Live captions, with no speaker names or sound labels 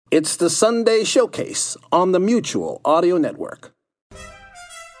It's the Sunday Showcase on the Mutual Audio Network.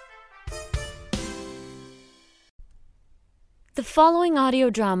 The following audio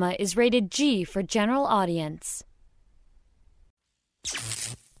drama is rated G for general audience.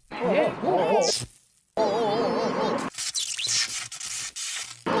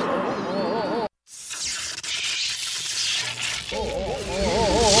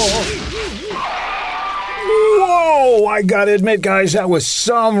 Whoa! I gotta admit, guys, that was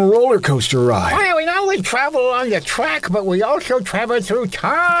some roller coaster ride. Well, we not only travel on the track, but we also travel through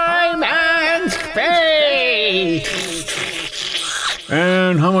time and space.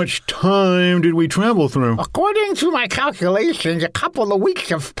 And how much time did we travel through? According to my calculations, a couple of weeks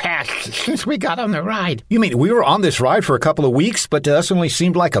have passed since we got on the ride. You mean we were on this ride for a couple of weeks, but to us only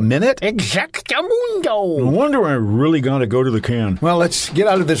seemed like a minute? Exactamundo. No wonder I really gotta go to the can. Well, let's get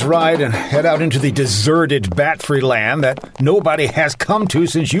out of this ride and head out into the deserted bat-free land that nobody has come to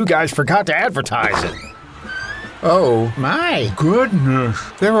since you guys forgot to advertise it. Oh, my Goodness,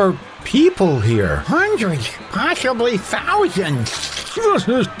 there are people here. hundreds, possibly thousands. This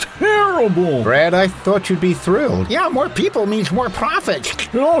is terrible. Brad, I thought you'd be thrilled. Yeah, more people means more profits.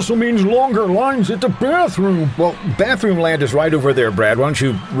 It also means longer lines at the bathroom. Well, bathroom land is right over there, Brad. Why don't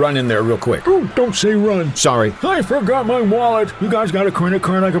you run in there real quick? Oh, don't say run. Sorry. I forgot my wallet. You guys got a credit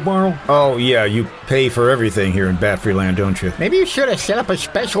card I could borrow? Oh, yeah, you pay for everything here in Bat-Free Land, don't you? Maybe you should have set up a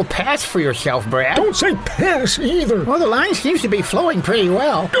special pass for yourself, Brad. Don't say pass either. Well, the line seems to be flowing pretty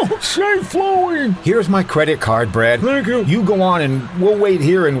well. Don't say flowing. Here's my credit card, Brad. Thank you. You go on and we'll wait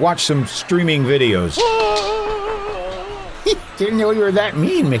here and watch some streaming videos. Didn't know you were that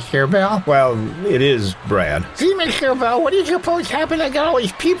mean, Mr. Bell. Well, it is, Brad. See, Mr. Bell, what do you suppose happened? I got all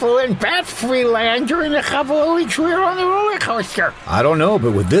these people in Bat-Free Land during the couple of weeks we were on the roller coaster. I don't know,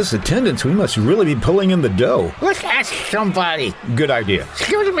 but with this attendance, we must really be pulling in the dough. Let's ask somebody. Good idea.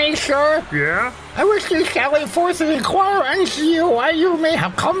 Excuse me, sir. Yeah? I wish to sally forth and inquire unto you why you may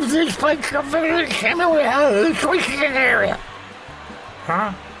have come to this place to examine the choices in the area.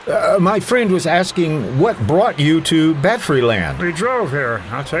 Huh? My friend was asking what brought you to Bat-Free Land. We drove here.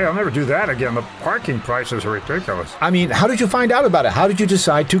 I'll tell you, I'll never do that again. The parking prices are ridiculous. I mean, how did you find out about it? How did you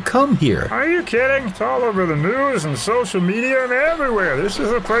decide to come here? Are you kidding? It's all over the news and social media and everywhere. This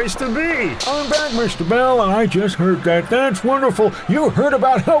is the place to be. I'm back, Mr. Bell, and I just heard that. That's wonderful. You heard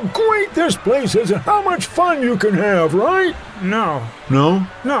about how great this place is and how much fun you can have, right? No. No?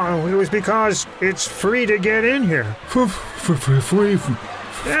 No, it was because it's free to get in here. Free.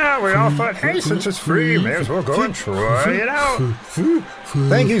 Yeah, we all thought, hey, since it's free, may as well go and try it out.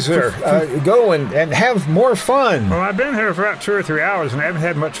 Thank you, sir. Go and have more fun. Well, I've been here for about 2 or 3 hours and I haven't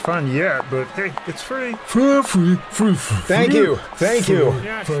had much fun yet, but hey, it's free. Thank you.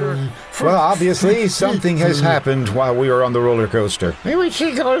 Yeah, sure. Well, obviously, something has happened while we were on the roller coaster. Maybe we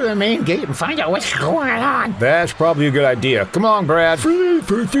should go to the main gate and find out what's going on. That's probably a good idea. Come on, Brad.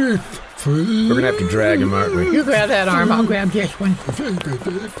 We're gonna have to drag him, aren't we? You grab that arm, I'll grab this one.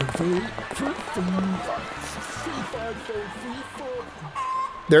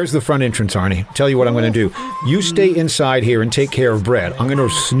 There's the front entrance, Arnie. Tell you what I'm going to do. You stay inside here and take care of Brad. I'm going to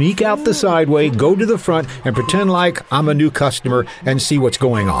sneak out the side way, go to the front, and pretend like I'm a new customer and see what's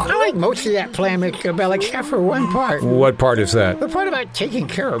going on. I like most of that plan, Mr. Bell, except for one part. What part is that? The part about taking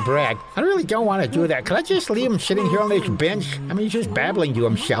care of Brad. I really don't want to do that. Could I just leave him sitting here on this bench? I mean, he's just babbling to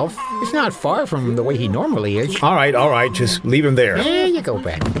himself. It's not far from the way he normally is. All right. Just leave him there. There you go,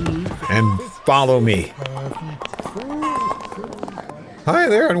 Brad. And follow me. Hi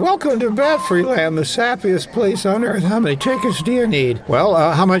there, and welcome to Bat-Free Land, the sappiest place on earth. How many tickets do you need? Well,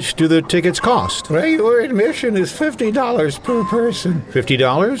 how much do the tickets cost? Regular admission is $50 per person.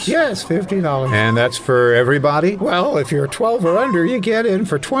 $50? Yes, $50. And that's for everybody? Well, if you're 12 or under, you get in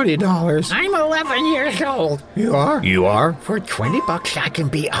for $20. I'm 11 years old. You are? You are? For $20, I can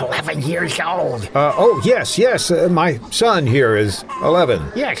be 11 years old. Yes. My son here is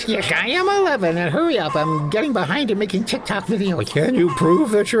 11. Yes, I am 11, and hurry up. I'm getting behind in making TikTok videos. Can you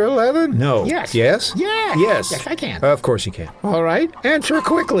prove that you're 11? No. Yes. Yes? Yes. Yes. Yes, I can. Of course you can. All right. Answer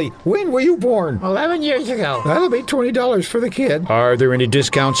quickly. When were you born? 11 years ago. That'll be $20 for the kid. Are there any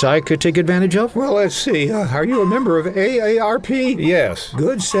discounts I could take advantage of? Well, let's see. Are you a member of AARP? Yes.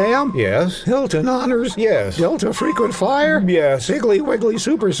 Good Sam? Yes. Hilton Honors? Yes. Delta Frequent Flyer? Yes. Piggly Wiggly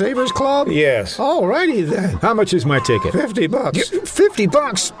Super Savers Club? Yes. All righty then. How much is my ticket? $50.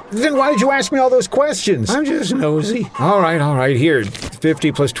 $50? Then why did you ask me all those questions? I'm just nosy. All right. Here.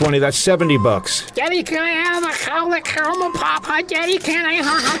 50 plus 20, that's $70. Daddy, can I have a caramel papa? Daddy, can I?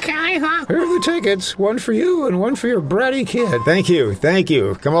 Here are the tickets. One for you and one for your bratty kid. Thank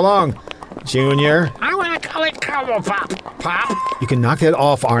you. Come along, Junior. I want to go call it caramel pop. Pop? You can knock that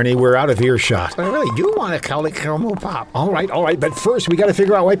off, Arnie. We're out of earshot. I really do want to call it caramel pop. All right. But first, we got to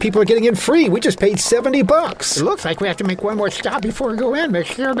figure out why people are getting in free. We just paid $70. It looks like we have to make one more stop before we go in,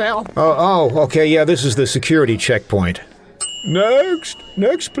 Mr. Bell. Okay. Yeah, this is the security checkpoint.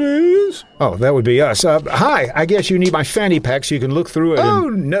 Next, please. Oh, that would be us. Hi, I guess you need my fanny pack so you can look through it. Oh,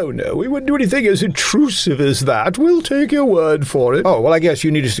 no. We wouldn't do anything as intrusive as that. We'll take your word for it. Oh, well, I guess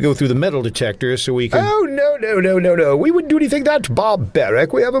you need us to go through the metal detector so we can... Oh, no. We wouldn't do anything that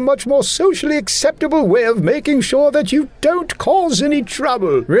barbaric. We have a much more socially acceptable way of making sure that you don't cause any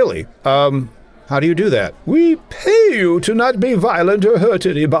trouble. Really? How do you do that? We pay you to not be violent or hurt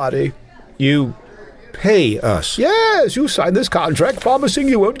anybody. You pay us? Yes, you signed this contract promising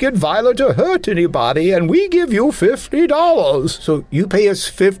you won't get violent or hurt anybody, and we give you $50. So you pay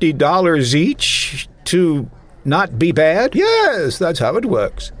us $50 each to not be bad? Yes, that's how it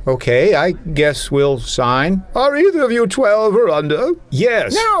works. Okay, I guess we'll sign. Are either of you 12 or under?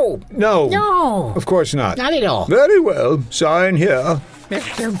 Yes. No. Of course not. Not at all. Very well. Sign here.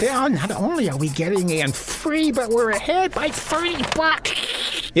 Mr. Bell, not only are we getting in free, but we're ahead by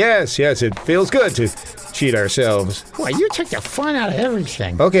 $30. Yes, it feels good to cheat ourselves. Boy, you took the fun out of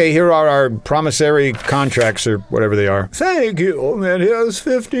everything. Okay, here are our promissory contracts, or whatever they are. Thank you, and here's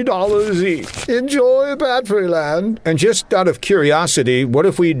 $50 each. Enjoy Battery Land. And just out of curiosity, what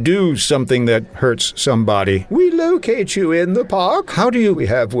if we do something that hurts somebody? We locate you in the park. How do you... We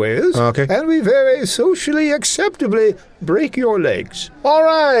have ways. Okay. And we very socially acceptably break your legs. All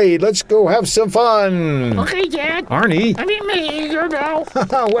right, let's go have some fun. Okay, Dad. Arnie. I mean me, your Bell.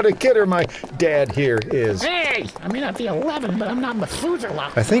 What a kidder my dad here is. Hey, I may not be 11, but I'm not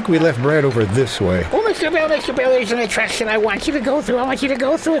Methuselah. I think we left Brad over this way. Oh, Mr. Bell, there's an attraction I want you to go through. I want you to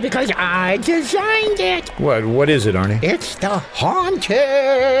go through it because I designed it. What is it, Arnie? It's the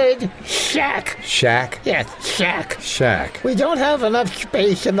Haunted Shack. Shack? Yes, Shack. Shack. We don't have enough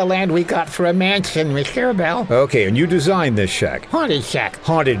space in the land we got for a mansion, Mr. Bell. Okay, and you designed this shack. Haunted Shack.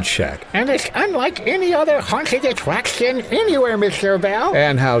 Haunted Shack. And it's unlike any other haunted attraction anywhere, Mr. Bell.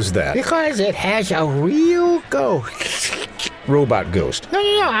 And how's that? Because it has a real ghost. Robot ghost. No,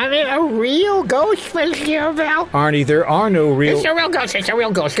 I mean a real ghost, Mr. Bell. Arnie, there are no real... It's a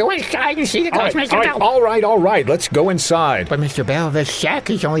real ghost. Go inside and see the ghost, Mr. Bell. All right. Let's go inside. But, Mr. Bell, the shack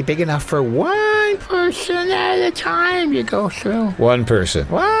is only big enough for one person at a time to go through. One person.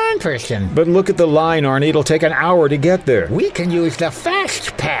 One person. But look at the line, Arnie. It'll take an hour to get there. We can use the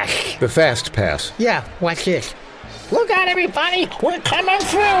Fast Pass. The Fast Pass? Yeah, watch this. Look out, everybody! We're coming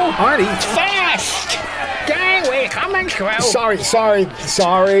through! Arnie! It's fast! Gang, we're coming through! Sorry. Okay,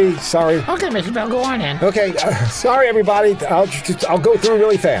 Mr. Bell, go on in. Okay, sorry, everybody. I'll go through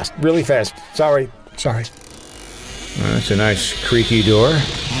really fast. Sorry. That's a nice creaky door.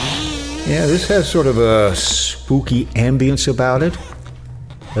 Yeah, this has sort of a spooky ambience about it.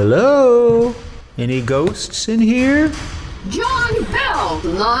 Hello? Any ghosts in here? John Bell,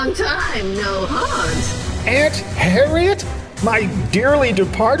 long time no hunt. Aunt Harriet? My dearly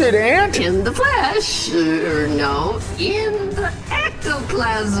departed aunt? In the flesh, no, in the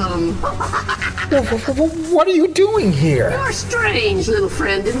ectoplasm. What are you doing here? Your strange little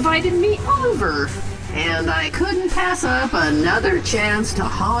friend invited me over, and I couldn't pass up another chance to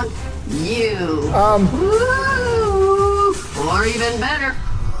haunt you. Ooh, or even better.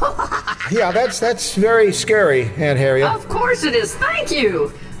 Yeah, that's very scary, Aunt Harriet. Of course it is, thank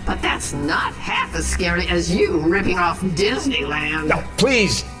you. But that's not half as scary as you ripping off Disneyland. No,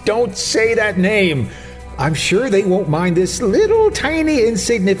 please, don't say that name. I'm sure they won't mind this little tiny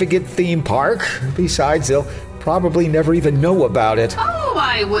insignificant theme park. Besides, they'll probably never even know about it. Oh,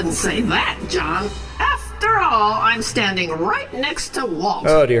 I wouldn't say that, John. After all, I'm standing right next to Walt.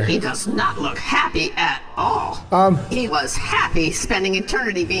 Oh, dear. He does not look happy at all. He was happy spending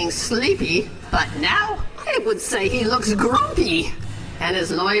eternity being sleepy, but now I would say he looks grumpy. And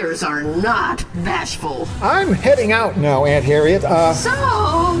his lawyers are not bashful. I'm heading out now, Aunt Harriet.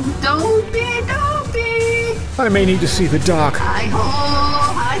 So, don't be dopey. I may need to see the doc. Hi-ho,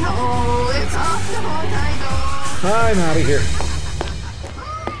 it's off the boat I I'm out of here.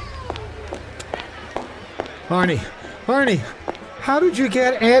 Arnie, how did you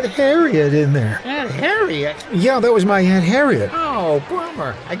get Aunt Harriet in there? Aunt Harriet? Yeah, that was my Aunt Harriet. Oh,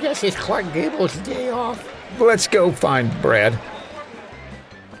 bummer. I guess it's Clark Gable's day off. Let's go find Brad.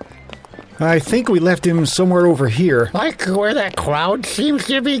 I think we left him somewhere over here. Like where that crowd seems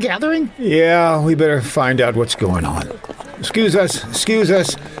to be gathering? Yeah, we better find out what's going on. Excuse us.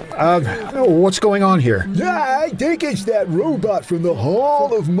 What's going on here? I think it's that robot from the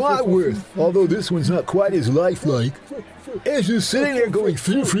Hall of Motworth, although this one's not quite as lifelike. It's just sitting there going,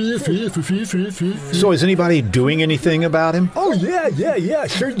 free. So is anybody doing anything about him? Oh, yeah,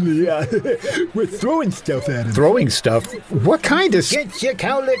 certainly. We're throwing stuff at him. Throwing stuff? What kind of... Get your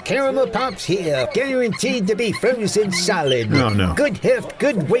Cowlick Caramel Pops here. Guaranteed to be frozen solid. No. Good heft,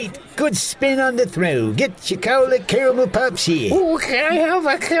 good weight, good spin on the throw. Get your Cowlick Caramel Pops here. Oh, can I have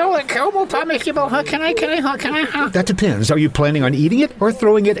a Cowlick Caramel Pop, Mr. Bell? Can I? That depends. Are you planning on eating it or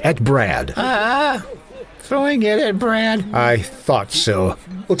throwing it at Brad? Throwing it at Brad. I thought so.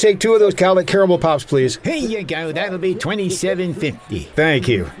 We'll take 2 of those Cowlick Caramel Pops, please. Here you go. That'll be $27.50 Thank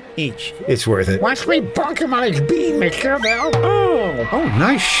you. each. It's worth it. Watch me bonk him on his bean, Mr. Bell. Oh,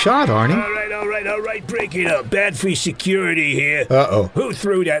 nice shot, Arnie. All right, break it up. Bad free security here. Uh-oh. Who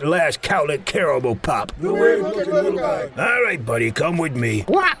threw that last Cowlick Caramel Pop? The weird-looking little guy. All right, buddy, come with me.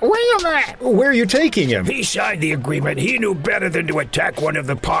 What? Wait a minute. Where are you taking him? He signed the agreement. He knew better than to attack one of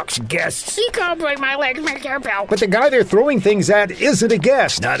the park's guests. You can't break my legs, Mr. Bell. But the guy they're throwing things at isn't a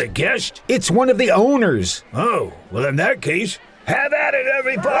guest. Not a guest? It's one of the owners. Oh, well, in that case, have at it,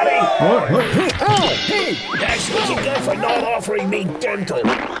 everybody! That's what you get for not offering me dental.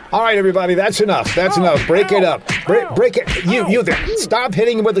 All right, everybody, that's enough. Break it up. Break it. You there. Stop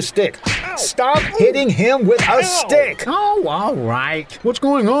hitting him with a stick. Stop hitting him with a stick. Oh, all right. What's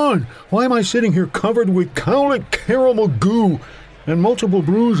going on? Why am I sitting here covered with Cowlick Caramel goo and multiple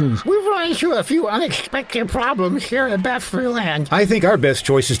bruises? We've run into a few unexpected problems here at Bat-Free Land. I think our best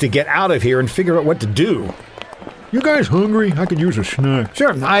choice is to get out of here and figure out what to do. You guys hungry? I could use a snack.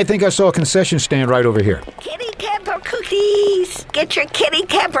 Sure, I think I saw a concession stand right over here. Kitty Camper cookies! Get your Kitty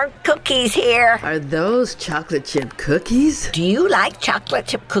Camper cookies here. Are those chocolate chip cookies? Do you like chocolate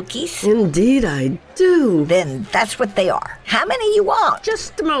chip cookies? Indeed I do. Then that's what they are. How many you want?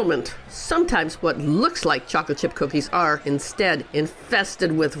 Just a moment. Sometimes what looks like chocolate chip cookies are instead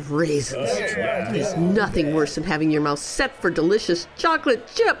infested with raisins. There's nothing worse than having your mouth set for delicious chocolate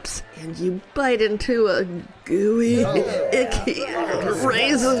chips and you bite into a gooey, icky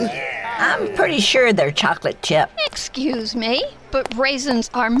raisin. I'm pretty sure they're chocolate chip. Excuse me, but raisins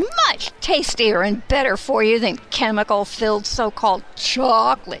are much tastier and better for you than chemical-filled so-called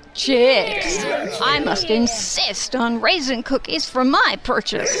chocolate chips. I must insist on raisin cookies for my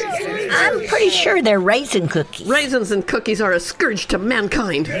purchase. I'm pretty sure they're raisin cookies. Raisins and cookies are a scourge to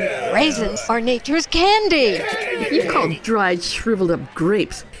mankind. Raisins are nature's candy. You call dried, shriveled-up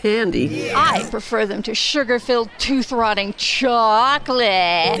grapes candy. I prefer them to sugar-filled, tooth-rotting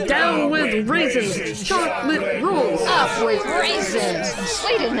chocolate. Down with raisins, chocolate rolls. Up with raisins.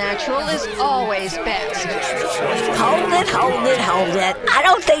 Sweet and natural is always best. Hold it. I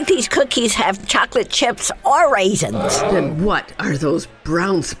don't think these cookies have chocolate chips or raisins. Then what are those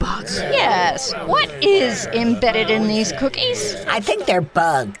brown spots? Yes, what is embedded in these cookies? I think they're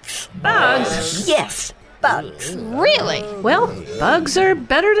bugs. Bugs? Yes, bugs. Really? Well, bugs are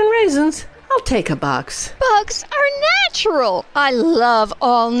better than raisins. I'll take a box. Bugs are natural. I love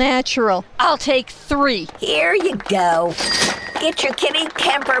all natural. I'll take 3. Here you go. Get your Kitty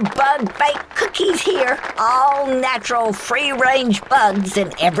Camper bug bite cookies here. All natural, free-range bugs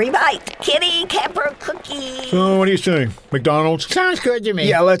in every bite. Kitty Camper cookies. So, what do you say? McDonald's? Sounds good to me.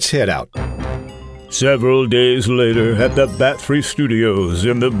 Yeah, let's head out. Several days later at the Bat-Free Studios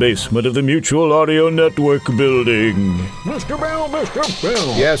in the basement of the Mutual Audio Network building. Mr. Bell.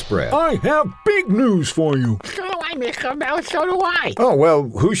 Yes, Brad. I have big news for you. So do I, Mr. Bell. So do I. Oh, well,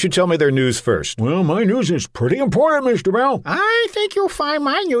 who should tell me their news first? Well, my news is pretty important, Mr. Bell. I think you'll find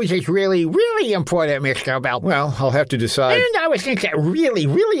my news is really, really important, Mr. Bell. Well, I'll have to decide. And I would think that really,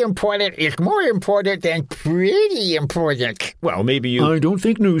 really important is more important than pretty important. Well, maybe you... I don't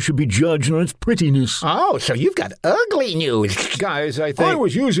think news should be judged on its prettiness. Oh, so you've got ugly news. Guys, I think... I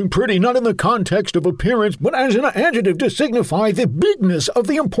was using pretty not in the context of appearance, but as an adjective to signify the bigness of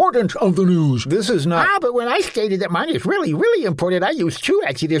the importance of the news. This is not... But when I stated that mine is really, really important, I used 2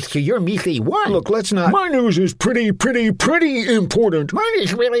 adjectives to your measly 1. Look, let's not... My news is pretty important. Mine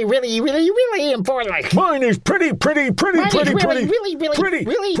is really, really, really, really important. Mine is pretty.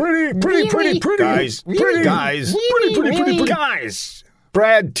 Guys!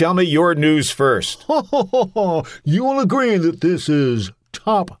 Brad, tell me your news first. You will agree that this is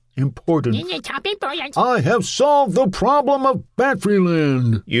top important. Top important. I have solved the problem of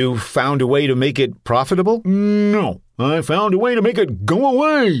Batfreeland. You found a way to make it profitable? No. I found a way to make it go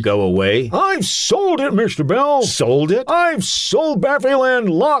away. Go away? I've sold it, Mr. Bell. Sold it? I've sold Batfreeland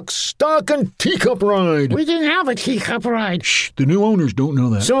lock, stock, and teacup ride. We didn't have a teacup ride. Shh, the new owners don't know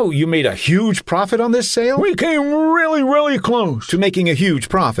that. So you made a huge profit on this sale? We came really, really close. To making a huge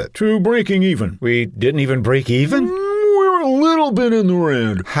profit? To breaking even. We didn't even break even? We're a little bit in the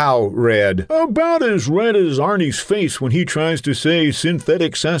red. How red? About as red as Arnie's face when he tries to say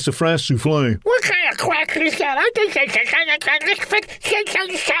synthetic sassafras souffle. What kind of quack is that? I think it's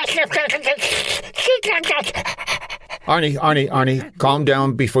Arnie, calm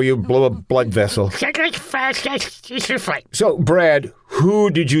down before you blow a blood vessel. So, Brad, who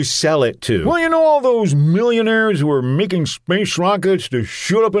did you sell it to? Well, you know all those millionaires who are making space rockets to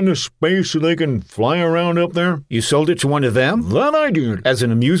shoot up into space so they can fly around up there? You sold it to one of them? That I did. As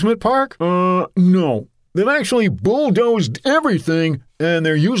an amusement park? No. They've actually bulldozed everything, and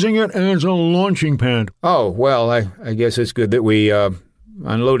they're using it as a launching pad. Oh, well, I guess it's good that we,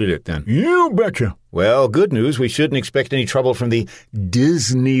 unloaded it then. You betcha. Well, good news. We shouldn't expect any trouble from the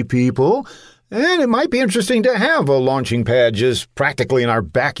Disney people. And it might be interesting to have a launching pad just practically in our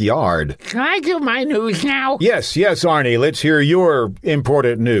backyard. Can I do my news now? Yes, Arnie. Let's hear your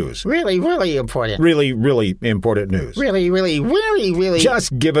important news. Really, really important. Really, really important news. Really, really, really, really.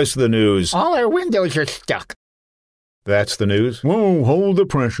 Just give us the news. All our windows are stuck. That's the news? Whoa, hold the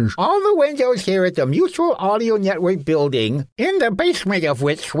presses. All the windows here at the Mutual Audio Network building, in the basement of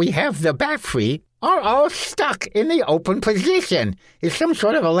which we have the Bat-Free, are all stuck in the open position. It's some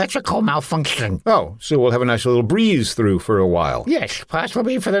sort of electrical malfunction. Oh, so we'll have a nice little breeze through for a while. Yes,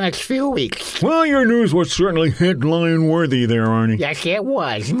 possibly for the next few weeks. Well, your news was certainly headline-worthy there, Arnie. Yes, it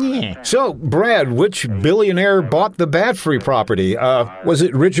was. Yeah. So, Brad, which billionaire bought the Bat-Free property? Was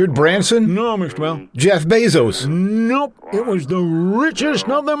it Richard Branson? No, Mr. Bell. Jeff Bezos? Nope, it was the richest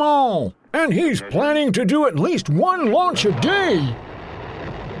of them all. And he's planning to do at least one launch a day.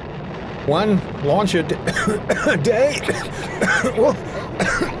 One launch a day? Well,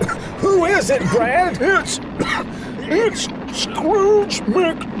 who is it, Brad? It's Scrooge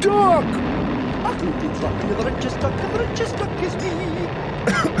McDuck. The richest duck is me.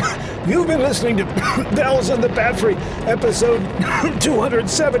 You've been listening to Bells and the Bat-Free, episode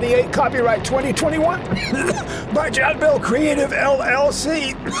 278, copyright 2021, by John Bell Creative,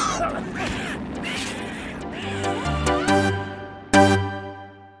 LLC.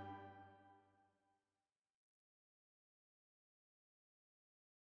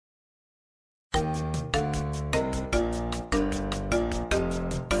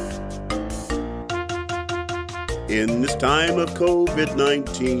 In this time of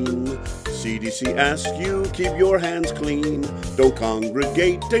COVID-19, CDC asks you keep your hands clean. Don't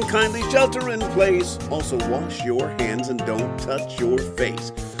congregate and kindly shelter in place. Also wash your hands and don't touch your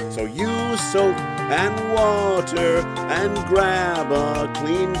face. So use soap and water and grab a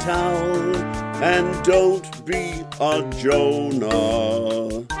clean towel. And don't be a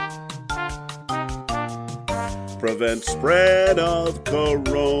Jonah. Prevent spread of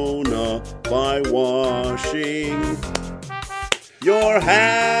corona by washing your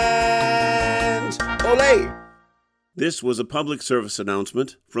hands. Olé! This was a public service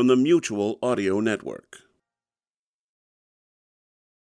announcement from the Mutual Audio Network.